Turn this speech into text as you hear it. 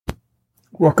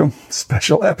Welcome.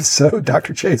 Special episode,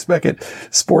 Dr. Chase Beckett,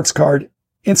 Sports Card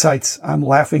Insights. I'm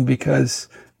laughing because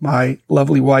my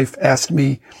lovely wife asked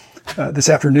me this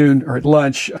afternoon or at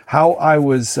lunch how I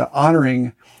was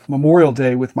honoring Memorial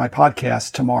Day with my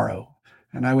podcast tomorrow.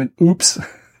 And I went, oops,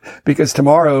 because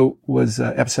tomorrow was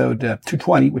episode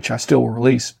 220, which I still will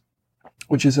release,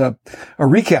 which is a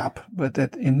recap, but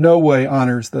that in no way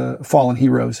honors the fallen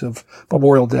heroes of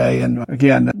Memorial Day. And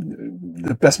again,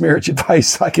 the best marriage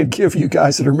advice I can give you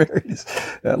guys that are married is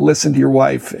listen to your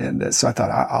wife. And so I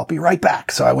thought I'll be right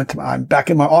back. So I'm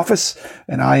back in my office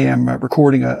and I am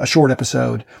recording a short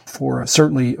episode for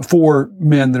certainly 4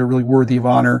 men that are really worthy of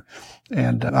honor.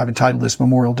 And I've entitled this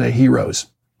Memorial Day Heroes.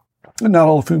 And not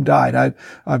all of whom died.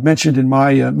 I've mentioned in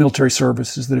my military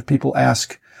services that if people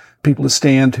ask people to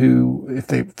stand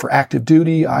for active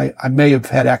duty, I may have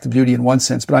had active duty in one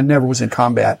sense, but I never was in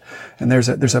combat. And there's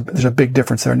a big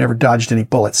difference there. I never dodged any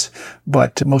bullets,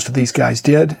 but most of these guys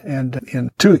did. And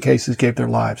in 2 of the cases gave their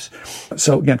lives.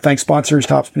 So again, thanks sponsors,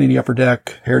 Topps Panini Upper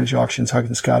Deck, Heritage Auctions,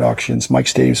 Huggins Scott Auctions, Mike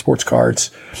Stadium Sports Cards,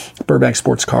 Burbank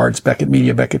Sports Cards, Beckett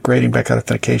Media, Beckett Grading, Beckett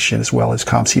Authentication, as well as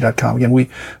ComC.com. Again,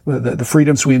 the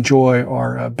freedoms we enjoy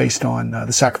are based on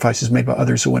the sacrifices made by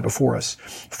others who went before us.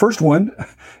 First one,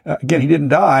 again, he didn't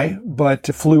die, but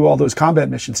flew all those combat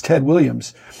missions. Ted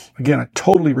Williams. Again, I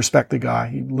totally respect the guy.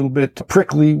 He's a little bit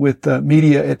prickly with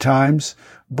media at times,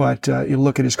 but you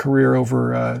look at his career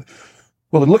over,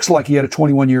 it looks like he had a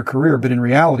 21-year career, but in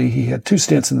reality, he had 2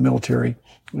 stints in the military.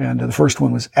 And the first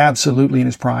one was absolutely in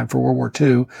his prime for World War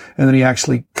II. And then he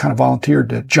actually kind of volunteered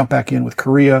to jump back in with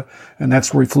Korea. And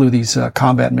that's where he flew these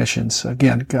combat missions.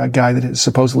 Again, a guy that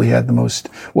supposedly had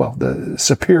the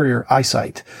superior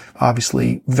eyesight,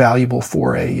 obviously valuable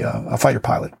for a fighter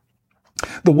pilot.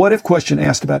 The what if question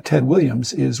asked about Ted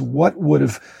Williams is what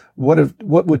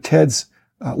would Ted's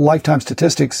lifetime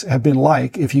statistics have been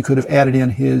like if you could have added in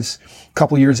his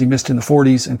couple years he missed in the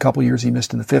 40s and couple years he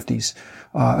missed in the 50s.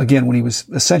 Again, when he was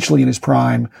essentially in his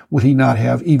prime, would he not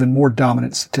have even more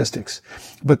dominant statistics?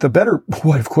 But the better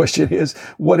what if question is,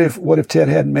 what if Ted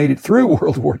hadn't made it through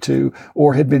World War II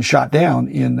or had been shot down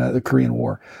in the Korean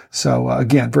War? So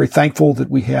again, very thankful that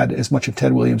we had as much of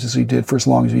Ted Williams as we did for as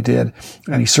long as we did.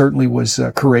 And he certainly was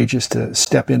courageous to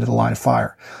step into the line of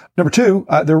fire. Number 2,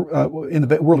 in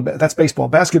the world of that's baseball.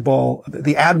 Basketball,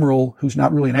 the admiral, who's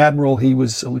not really an admiral, he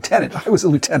was a lieutenant. I was a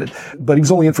lieutenant, but he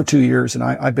was only in for 2 years, and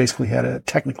I basically had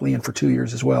technically in for 2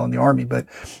 years as well in the Army. But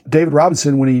David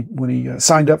Robinson, when he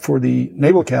signed up for the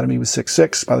Naval Academy, was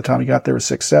 6'6". By the time he got there, was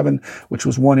 6'7", which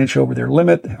was 1 inch over their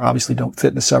limit. They obviously don't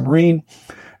fit in a submarine.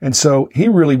 And so he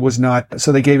really was not,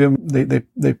 so they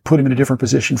put him in a different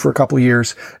position for a couple of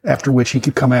years, after which he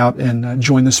could come out and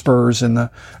join the Spurs, and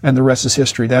the rest is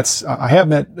history. I have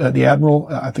met the Admiral.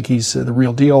 I think he's the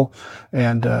real deal,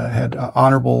 and had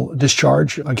honorable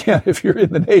discharge. Again, if you're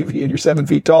in the Navy and you're 7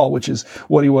 feet tall, which is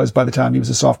what he was by the time he was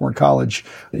a sophomore in college,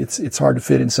 it's hard to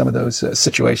fit in some of those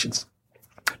situations.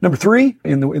 Number 3,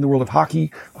 in the world of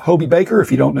hockey, Hobey Baker.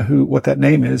 If you don't know what that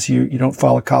name is, you don't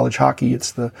follow college hockey.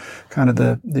 It's the kind of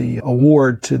the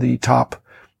award to the top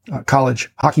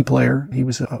college hockey player. He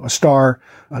was a star,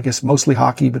 I guess mostly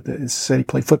hockey, but it said he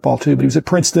played football too. But he was at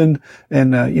Princeton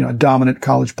and a dominant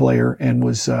college player, and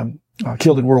was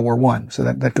killed in World War I. So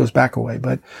that goes back a way.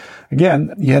 But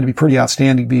again, you had to be pretty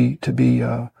outstanding to be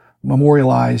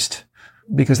memorialized,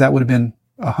 because that would have been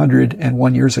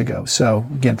 101 years ago. So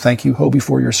again, thank you, Hobey,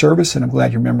 for your service, and I'm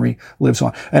glad your memory lives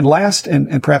on. And last,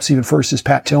 and perhaps even first, is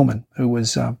Pat Tillman, who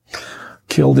was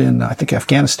killed in, I think,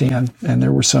 Afghanistan. And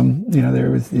there were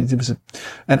it was an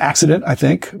accident, I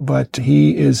think, but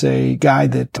he is a guy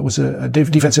that was a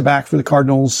defensive back for the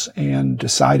Cardinals and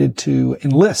decided to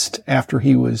enlist after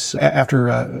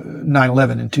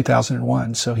 9/11 in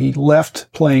 2001. So he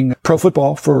left playing pro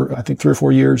football for, I think, 3 or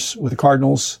 4 years with the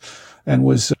Cardinals, and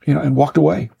was, and walked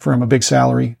away from a big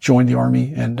salary, joined the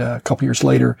Army, and a couple years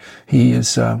later, he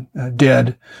is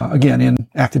dead, again, in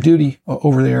active duty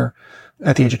over there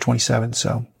at the age of 27.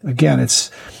 So again, it's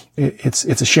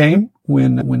a shame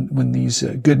when these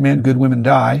good men, good women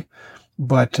die,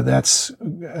 but that's,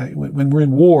 when we're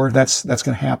in war, that's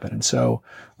going to happen. And so,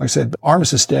 like I said,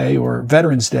 Armistice Day or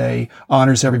Veterans Day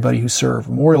honors everybody who served.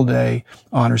 Memorial Day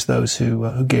honors those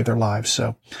who gave their lives.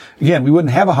 So again, we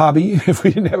wouldn't have a hobby if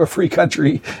we didn't have a free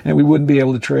country, and we wouldn't be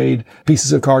able to trade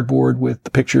pieces of cardboard with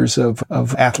the pictures of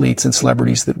athletes and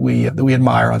celebrities that we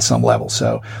admire on some level.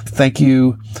 So thank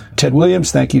you, Ted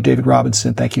Williams. Thank you, David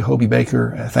Robinson. Thank you, Hobey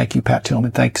Baker. Thank you, Pat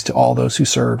Tillman. Thanks to all those who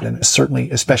served, and certainly,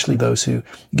 especially those who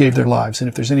gave their lives. And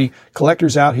if there's any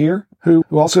collectors out here who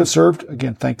also served,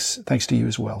 again, thanks to you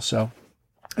as well. So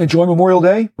enjoy Memorial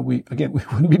Day. We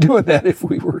wouldn't be doing that if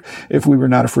we were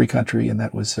not a free country. And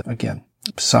that was, again,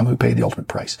 some who paid the ultimate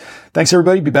price. Thanks,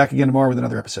 everybody. Be back again tomorrow with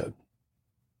another episode.